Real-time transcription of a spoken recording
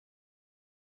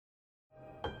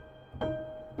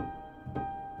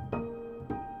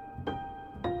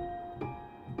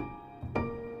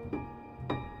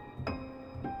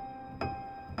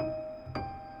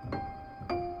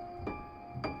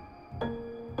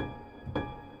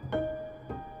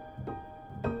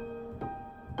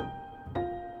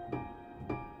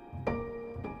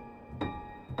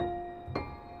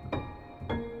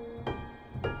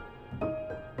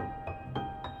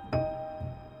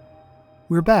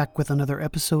We're back with another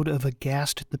episode of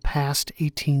Aghast at the Past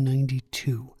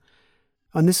 1892.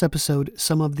 On this episode,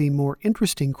 some of the more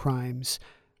interesting crimes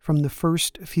from the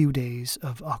first few days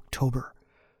of October.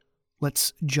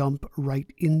 Let's jump right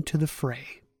into the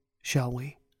fray, shall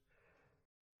we?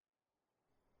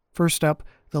 First up,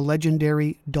 the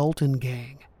legendary Dalton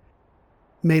Gang,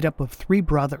 made up of three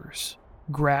brothers,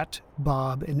 Grat,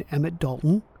 Bob, and Emmett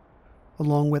Dalton,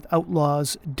 along with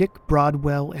outlaws Dick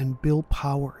Broadwell and Bill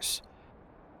Powers.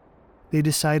 They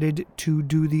decided to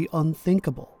do the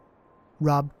unthinkable,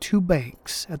 rob two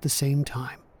banks at the same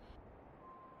time.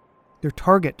 Their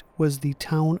target was the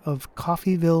town of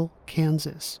Coffeyville,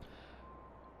 Kansas.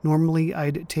 Normally,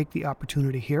 I'd take the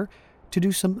opportunity here to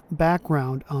do some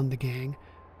background on the gang,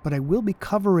 but I will be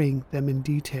covering them in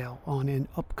detail on an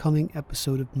upcoming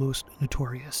episode of Most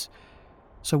Notorious.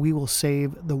 So we will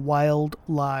save the wild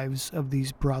lives of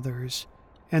these brothers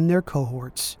and their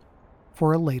cohorts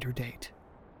for a later date.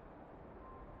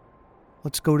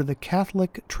 Let's go to the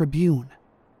Catholic Tribune,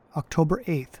 October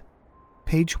 8th,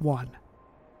 page 1.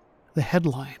 The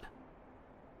headline,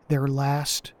 Their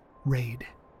Last Raid.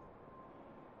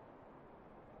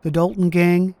 The Dalton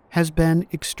Gang has been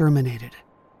exterminated,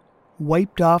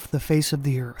 wiped off the face of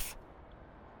the earth.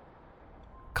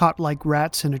 Caught like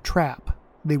rats in a trap,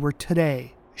 they were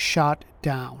today shot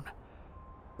down,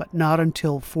 but not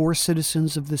until 4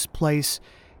 citizens of this place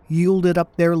yielded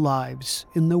up their lives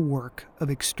in the work of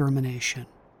extermination.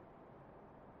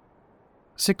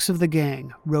 6 of the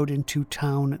gang rode into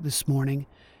town this morning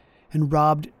and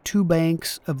robbed 2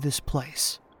 banks of this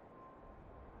place.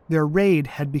 Their raid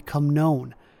had become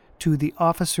known to the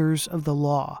officers of the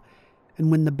law,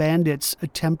 and when the bandits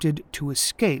attempted to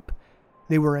escape,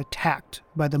 they were attacked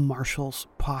by the marshal's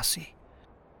posse.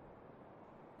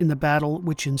 In the battle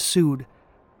which ensued,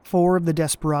 4 of the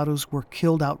desperados were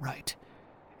killed outright,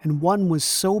 and one was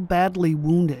so badly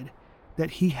wounded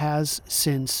that he has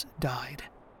since died.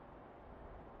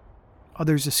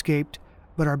 Others escaped,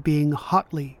 but are being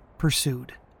hotly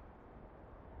pursued.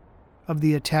 Of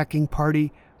the attacking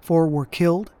party, 4 were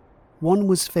killed, 1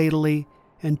 was fatally,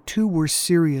 and 2 were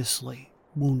seriously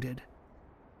wounded.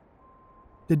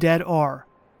 The dead are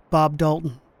Bob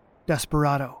Dalton,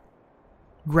 desperado;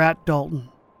 Grat Dalton,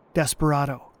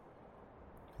 desperado;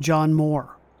 John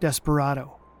Moore,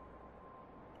 desperado;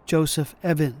 Joseph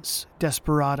Evans,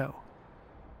 desperado;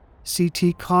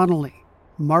 C.T. Connolly,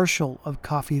 marshal of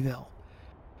Coffeyville;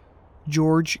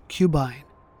 George Cubine,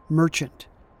 merchant;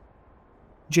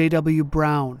 J.W.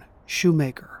 Brown,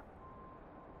 shoemaker.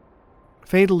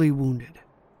 Fatally wounded,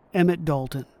 Emmett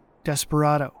Dalton,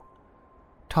 desperado;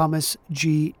 Thomas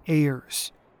G.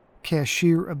 Ayers,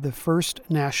 cashier of the First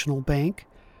National Bank;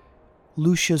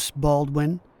 Lucius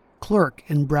Baldwin, clerk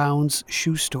in Brown's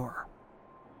shoe store.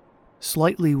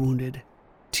 Slightly wounded,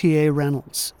 T.A.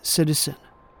 Reynolds, citizen;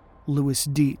 Louis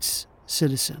Dietz,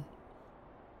 citizen.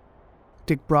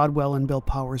 Dick Broadwell and Bill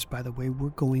Powers, by the way, were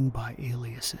going by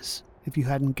aliases, if you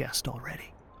hadn't guessed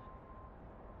already.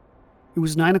 It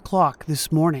was 9 o'clock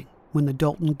this morning when the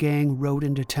Dalton Gang rode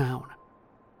into town.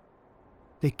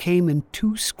 They came in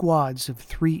 2 squads of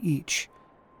 3 each,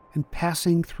 and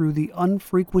passing through the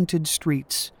unfrequented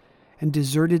streets and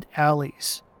deserted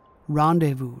alleys,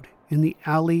 rendezvoused in the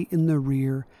alley in the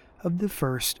rear of the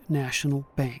First National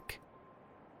Bank.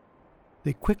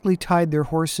 They quickly tied their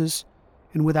horses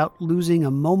and, without losing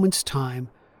a moment's time,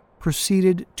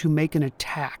 proceeded to make an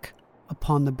attack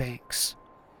upon the banks.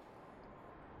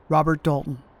 Robert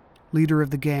Dalton, leader of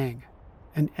the gang,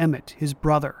 and Emmett, his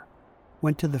brother,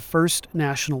 went to the First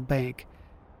National Bank,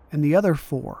 and the other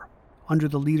 4, under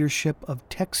the leadership of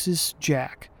Texas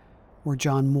Jack, or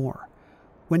John Moore,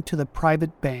 went to the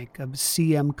private bank of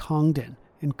C.M. Congdon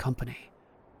and Company.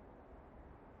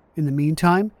 In the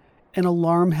meantime, an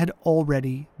alarm had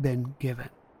already been given.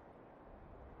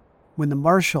 When the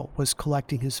marshal was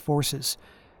collecting his forces,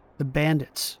 the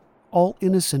bandits, all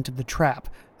innocent of the trap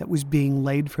that was being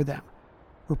laid for them,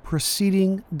 were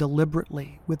proceeding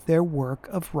deliberately with their work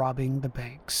of robbing the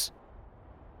banks.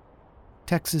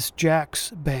 Texas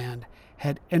Jack's band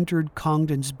had entered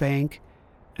Congdon's bank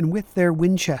and with their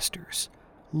Winchesters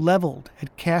leveled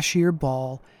at Cashier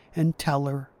Ball and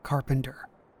Teller Carpenter,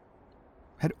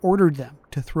 had ordered them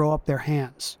to throw up their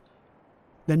hands.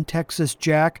 Then Texas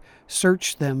Jack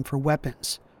searched them for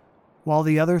weapons, while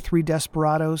the other 3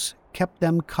 desperados kept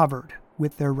them covered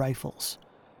with their rifles.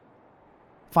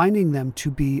 Finding them to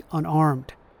be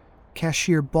unarmed,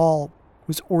 Cashier Ball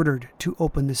was ordered to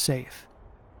open the safe.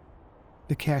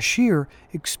 The cashier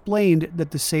explained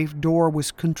that the safe door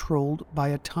was controlled by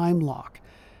a time lock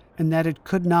and that it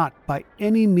could not, by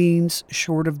any means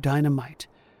short of dynamite,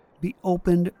 be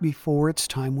opened before its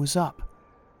time was up.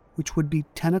 which would be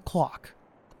 10 o'clock,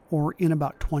 or in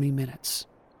about 20 minutes.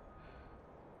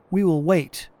 "We will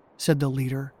wait," said the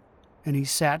leader, and he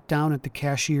sat down at the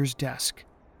cashier's desk.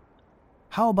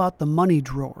 "How about the money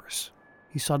drawers?"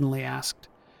 he suddenly asked,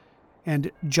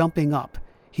 and jumping up,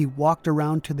 he walked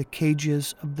around to the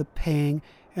cages of the paying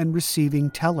and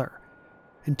receiving teller,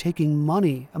 and taking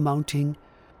money amounting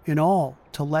in all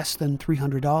to less than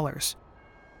 $300,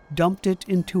 dumped it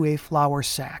into a flour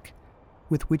sack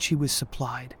with which he was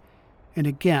supplied, and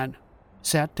again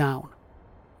sat down,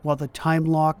 while the time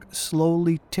lock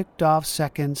slowly ticked off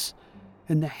seconds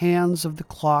and the hands of the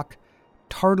clock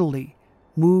tardily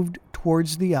moved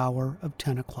towards the hour of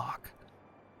 10 o'clock.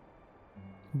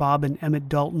 Bob and Emmett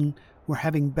Dalton were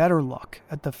having better luck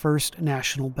at the First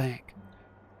National Bank.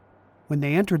 When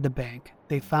they entered the bank,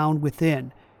 they found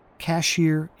within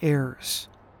Cashier Ayers,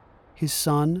 his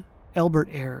son Albert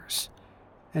Ayers,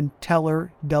 and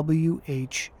teller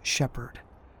W.H. Shepard.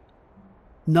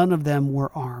 None of them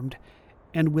were armed,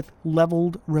 and with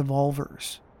leveled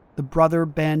revolvers, the brother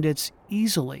bandits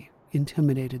easily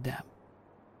intimidated them.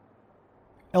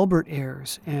 Albert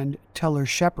Ayers and teller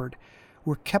Shepard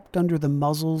were kept under the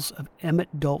muzzles of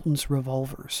Emmett Dalton's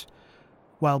revolvers,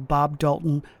 while Bob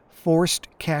Dalton forced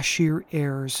Cashier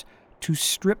Ayers to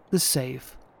strip the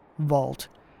safe, vault,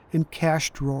 and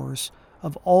cash drawers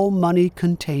of all money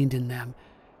contained in them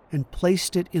and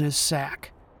placed it in a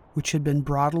sack which had been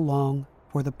brought along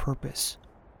for the purpose.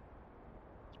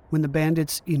 When the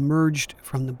bandits emerged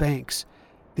from the banks,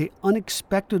 they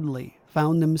unexpectedly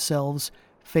found themselves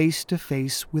face to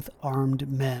face with armed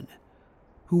men,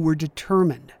 who were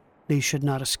determined they should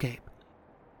not escape.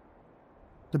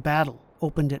 The battle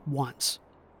opened at once.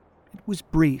 It was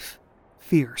brief,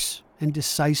 fierce, and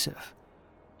decisive.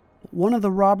 One of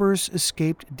the robbers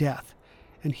escaped death,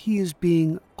 and he is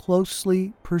being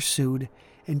closely pursued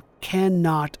and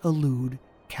cannot elude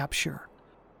capture.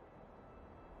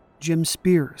 Jim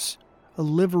Spears, a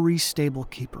livery stable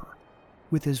keeper,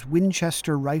 with his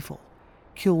Winchester rifle,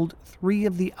 killed 3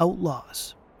 of the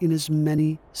outlaws in as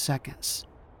many seconds.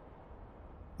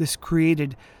 This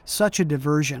created such a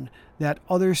diversion that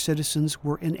other citizens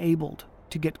were enabled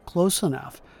to get close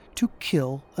enough to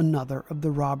kill another of the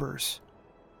robbers.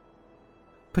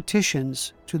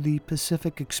 Petitions to the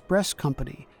Pacific Express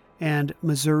Company and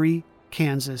Missouri,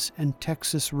 Kansas, and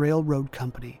Texas Railroad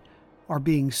Company are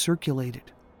being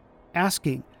circulated,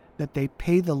 asking that they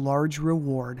pay the large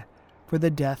reward for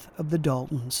the death of the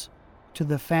Daltons to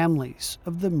the families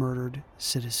of the murdered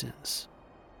citizens.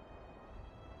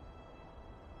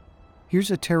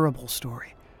 Here's a terrible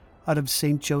story out of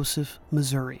St. Joseph,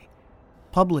 Missouri,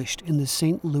 published in the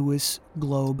St. Louis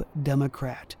Globe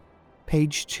Democrat,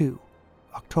 page 2,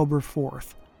 October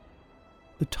 4th.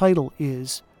 The title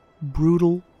is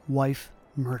Brutal Wife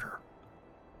Murder.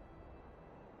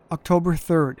 October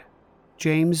 3rd,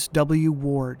 James W.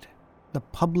 Ward, the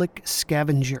public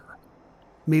scavenger,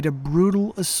 made a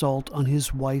brutal assault on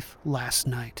his wife last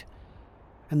night,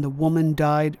 and the woman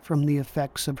died from the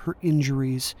effects of her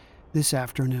injuries this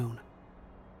afternoon.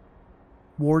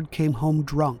 Ward came home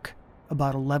drunk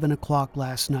about 11 o'clock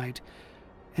last night,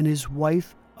 and his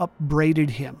wife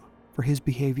upbraided him for his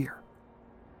behavior.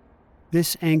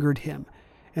 This angered him,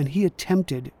 and he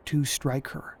attempted to strike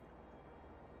her.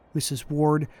 Mrs.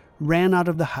 Ward ran out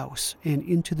of the house and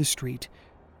into the street,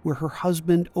 where her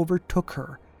husband overtook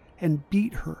her and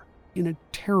beat her in a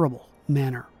terrible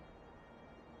manner.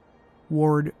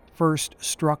 Ward first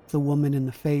struck the woman in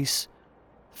the face,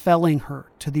 felling her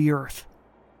to the earth.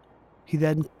 He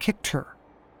then kicked her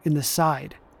in the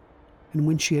side, and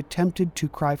when she attempted to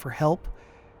cry for help,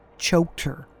 choked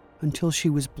her until she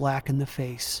was black in the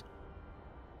face.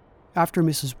 After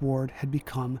Mrs. Ward had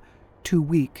become too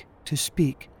weak to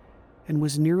speak and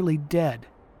was nearly dead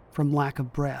from lack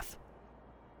of breath,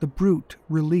 the brute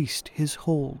released his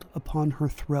hold upon her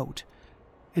throat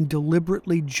and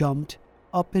deliberately jumped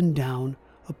up and down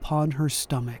upon her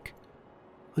stomach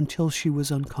until she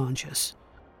was unconscious.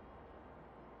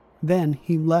 Then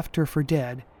he left her for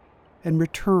dead and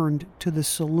returned to the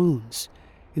saloons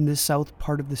in the south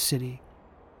part of the city,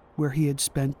 where he had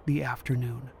spent the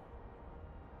afternoon.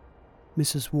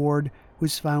 Mrs. Ward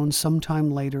was found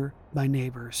sometime later by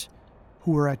neighbors,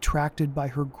 who were attracted by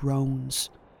her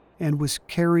groans, and was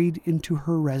carried into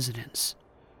her residence.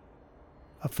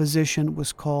 A physician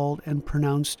was called and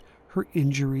pronounced her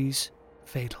injuries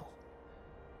fatal.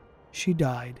 She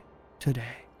died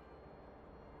today.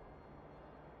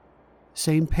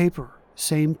 Same paper,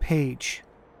 same page.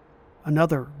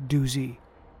 Another doozy.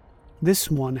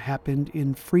 This one happened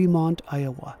in Fremont,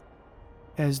 Iowa.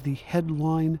 As the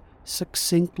headline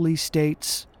succinctly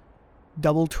states,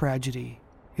 double tragedy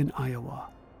in Iowa.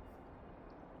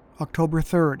 October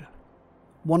 3rd,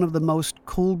 one of the most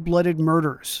cold-blooded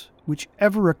murders which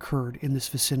ever occurred in this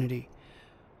vicinity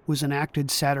was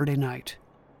enacted Saturday night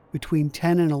between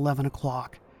 10 and 11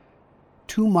 o'clock,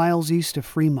 2 miles east of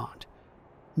Fremont,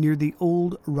 near the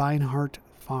old Reinhardt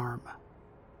farm.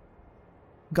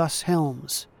 Gus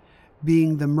Helms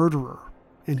being the murderer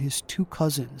and his 2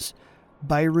 cousins,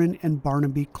 Byron and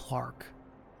Barnaby Clark,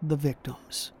 the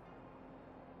victims.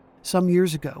 Some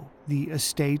years ago, the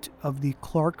estate of the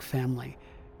Clark family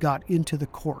got into the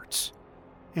courts,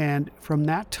 and from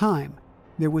that time,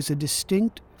 there was a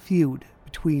distinct feud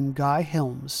between Guy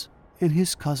Helms and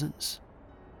his cousins.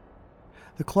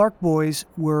 The Clark boys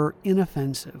were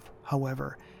inoffensive,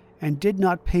 however, and did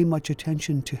not pay much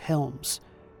attention to Helms,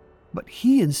 but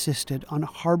he insisted on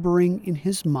harboring in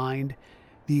his mind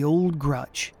the old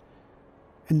grudge,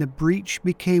 and the breach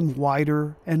became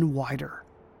wider and wider.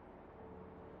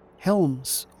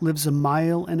 Helms lives a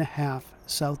mile and a half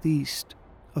southeast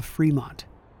of Fremont.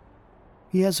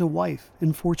 He has a wife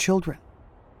and 4 children,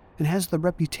 and has the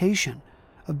reputation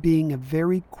of being a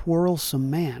very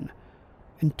quarrelsome man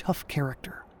and tough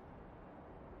character.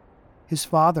 His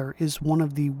father is one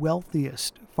of the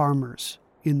wealthiest farmers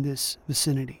in this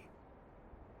vicinity.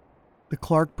 The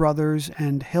Clark brothers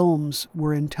and Helms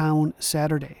were in town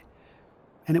Saturday,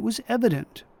 and it was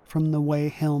evident from the way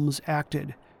Helms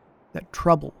acted that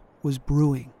trouble was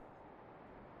brewing.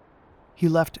 He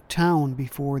left town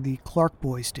before the Clark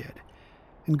boys did,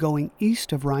 and going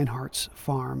east of Reinhardt's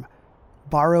farm,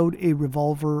 borrowed a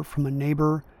revolver from a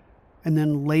neighbor and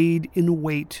then laid in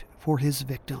wait for his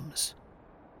victims.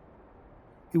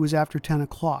 It was after 10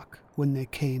 o'clock when they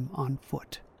came on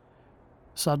foot.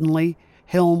 Suddenly,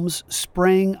 Helms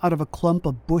sprang out of a clump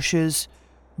of bushes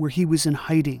where he was in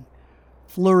hiding,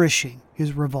 flourishing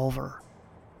his revolver.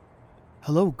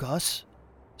 "Hello, Gus,"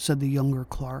 said the younger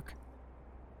Clark.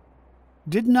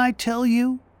 "Didn't I tell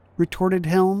you," retorted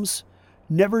Helms,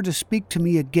 "never to speak to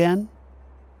me again?"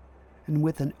 And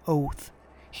with an oath,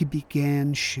 he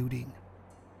began shooting.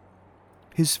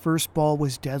 His first ball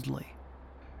was deadly.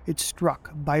 It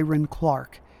struck Byron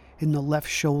Clark in the left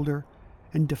shoulder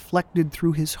and deflected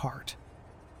through his heart,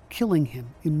 killing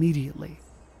him immediately.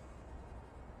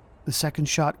 The second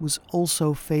shot was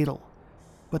also fatal,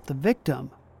 but the victim,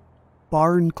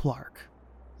 Barn Clark,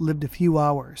 lived a few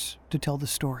hours to tell the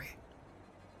story.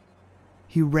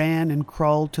 He ran and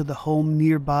crawled to the home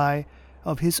nearby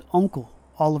of his uncle,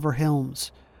 Oliver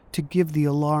Helms, to give the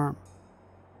alarm.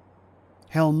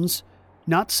 Helms,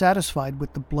 not satisfied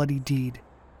with the bloody deed,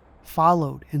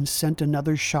 followed and sent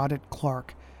another shot at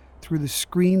Clark through the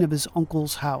screen of his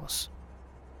uncle's house.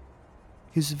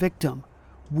 His victim,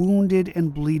 wounded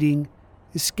and bleeding,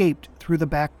 escaped through the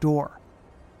back door,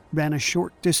 ran a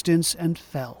short distance and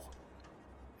fell,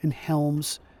 and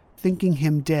Helms, thinking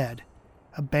him dead,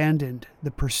 abandoned the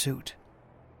pursuit.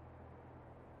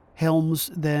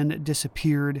 Helms then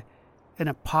disappeared, and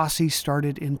a posse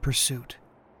started in pursuit.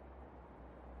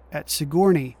 At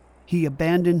Sigourney, he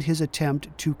abandoned his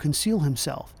attempt to conceal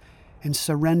himself and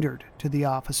surrendered to the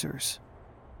officers.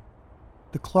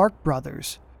 The Clark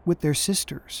brothers, with their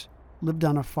sisters, lived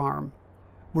on a farm,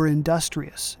 were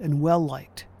industrious and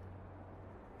well-liked.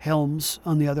 Helms,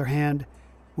 on the other hand,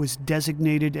 was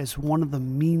designated as one of the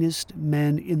meanest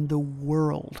men in the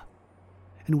world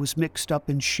and was mixed up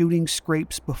in shooting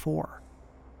scrapes before.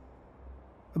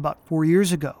 About 4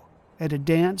 years ago, at a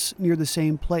dance near the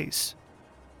same place,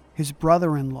 his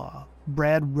brother-in-law,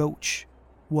 Brad Roach,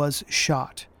 was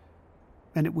shot,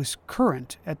 and it was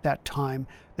current at that time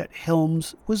that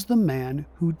Helms was the man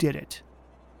who did it.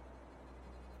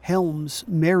 Helms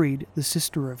married the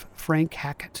sister of Frank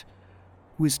Hackett,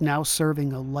 who is now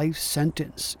serving a life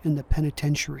sentence in the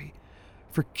penitentiary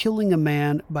for killing a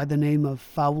man by the name of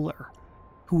Fowler,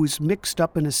 who was mixed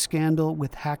up in a scandal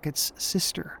with Hackett's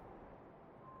sister.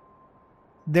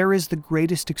 There is the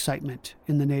greatest excitement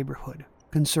in the neighborhood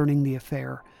concerning the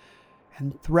affair,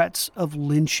 and threats of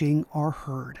lynching are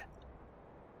heard.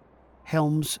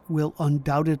 Helms will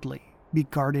undoubtedly be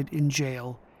guarded in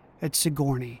jail at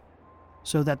Sigourney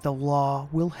so that the law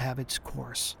will have its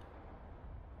course.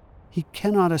 He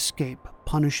cannot escape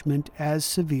punishment as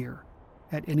severe,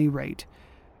 at any rate,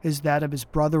 as that of his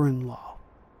brother-in-law,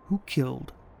 who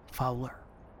killed Fowler.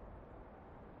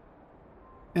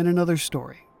 And another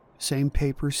story, same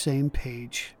paper, same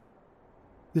page.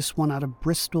 This one out of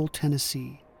Bristol,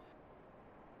 Tennessee.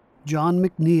 John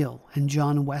McNeil and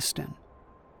John Weston,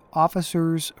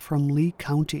 officers from Lee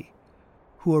County,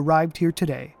 who arrived here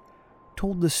today,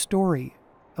 told the story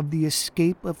of the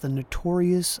escape of the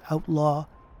notorious outlaw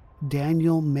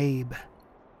Daniel Mabe,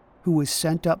 who was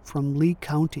sent up from Lee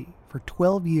County for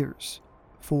 12 years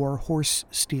for horse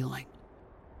stealing.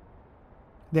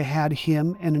 They had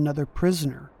him and another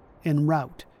prisoner en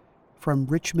route from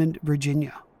Richmond,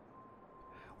 Virginia.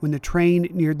 When the train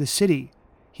neared the city,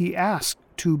 he asked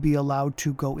to be allowed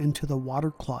to go into the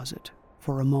water closet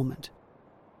for a moment.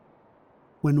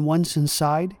 When once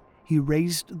inside, he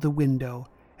raised the window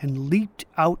and leaped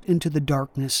out into the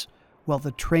darkness while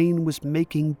the train was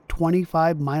making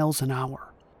 25 miles an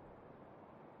hour.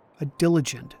 A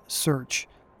diligent search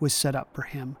was set up for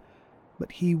him,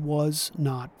 but he was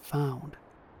not found.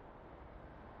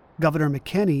 Governor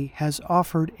McKinney has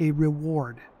offered a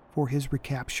reward for his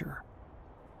recapture.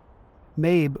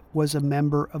 Mabe was a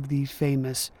member of the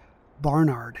famous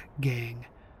Barnard Gang,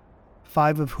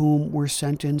 5 of whom were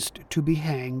sentenced to be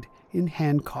hanged in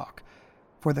Hancock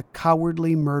for the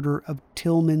cowardly murder of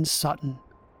Tillman Sutton,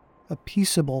 a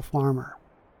peaceable farmer.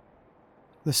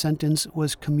 The sentence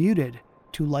was commuted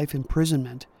to life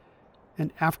imprisonment,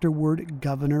 and afterward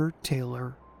Governor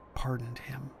Taylor pardoned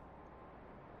him.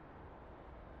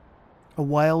 A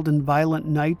wild and violent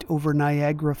night over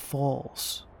Niagara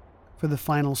Falls for the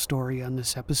final story on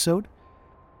this episode,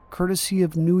 courtesy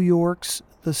of New York's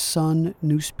The Sun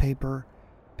newspaper,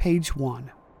 page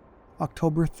 1,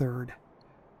 October 3rd.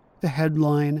 The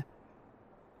headline,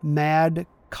 Mad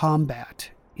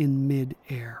Combat in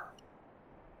Mid-Air.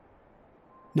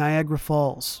 Niagara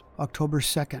Falls, October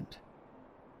 2nd.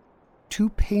 2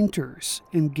 painters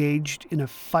engaged in a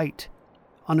fight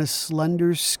on a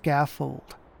slender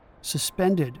scaffold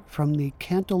suspended from the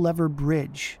Cantilever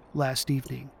Bridge last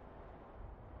evening.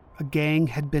 A gang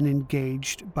had been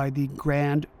engaged by the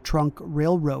Grand Trunk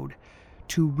Railroad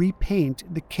to repaint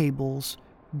the cables,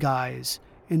 guys,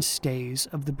 and stays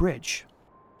of the bridge,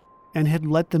 and had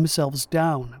let themselves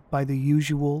down by the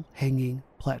usual hanging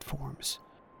platforms.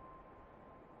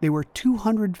 They were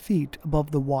 200 feet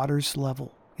above the water's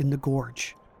level in the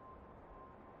gorge.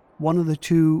 One of the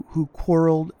 2 who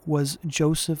quarreled was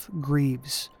Joseph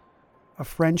Greaves, a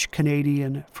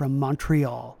French-Canadian from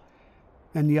Montreal,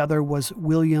 and the other was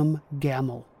William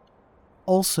Gamel,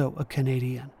 also a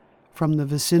Canadian, from the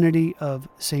vicinity of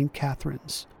St.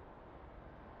 Catharines.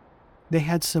 They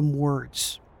had some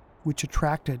words which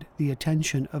attracted the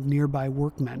attention of nearby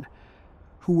workmen,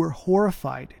 who were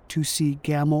horrified to see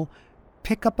Gamel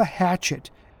pick up a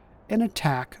hatchet and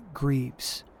attack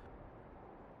Greaves.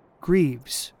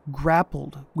 Greaves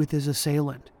grappled with his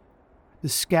assailant, the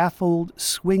scaffold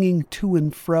swinging to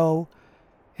and fro,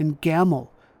 and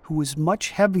Gamel, who was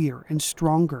much heavier and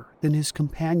stronger than his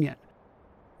companion,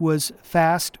 was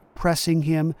fast pressing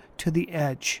him to the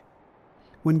edge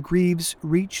when Greaves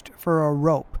reached for a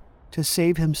rope to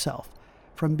save himself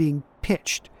from being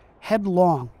pitched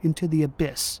headlong into the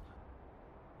abyss.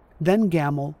 Then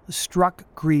Gamel struck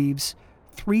Greaves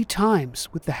 3 times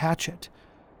with the hatchet,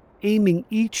 aiming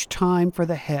each time for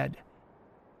the head.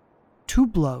 2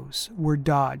 blows were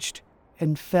dodged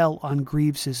and fell on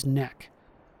Greaves's neck.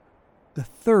 The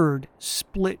 3rd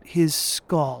split his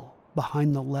skull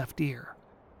behind the left ear.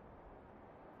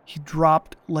 He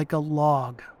dropped like a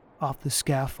log off the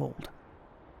scaffold,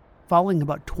 falling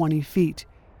about 20 feet,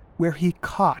 where he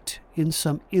caught in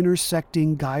some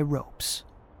intersecting guy ropes,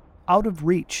 out of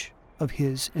reach of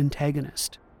his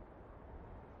antagonist.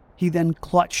 He then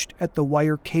clutched at the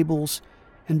wire cables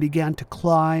and began to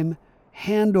climb,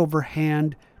 hand over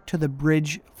hand, to the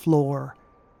bridge floor,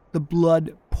 the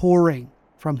blood pouring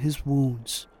from his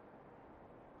wounds.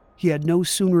 He had no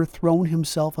sooner thrown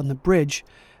himself on the bridge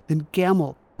than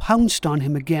Gamel pounced on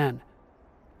him again,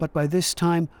 but by this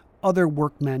time other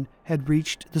workmen had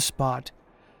reached the spot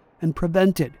and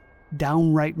prevented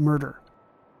downright murder.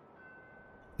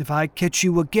 "If I catch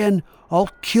you again, I'll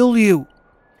kill you,"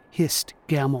 hissed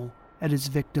Gamel at his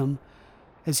victim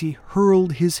as he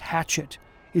hurled his hatchet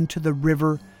into the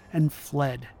river and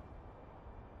fled.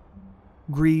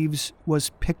 Greaves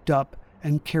was picked up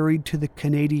and carried to the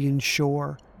Canadian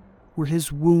shore, where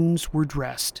his wounds were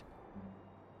dressed.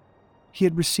 He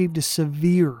had received a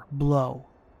severe blow,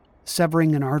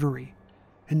 severing an artery,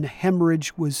 and the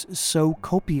hemorrhage was so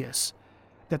copious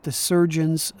that the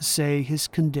surgeons say his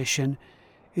condition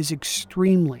is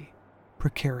extremely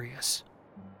precarious.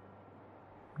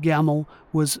 Gamel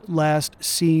was last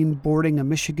seen boarding a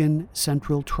Michigan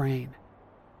Central train.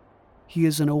 He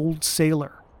is an old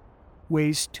sailor,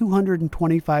 weighs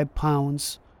 225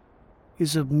 pounds,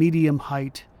 is of medium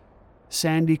height,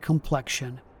 sandy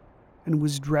complexion, and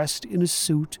was dressed in a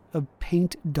suit of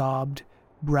paint-daubed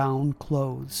brown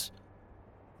clothes,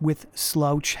 with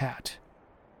slouch hat.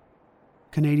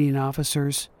 Canadian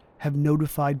officers have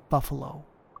notified Buffalo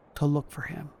to look for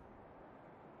him.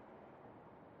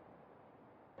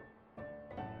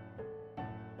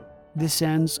 This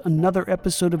ends another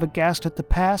episode of Aghast at the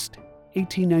Past,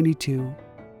 1892.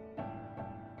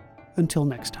 Until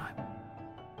next time.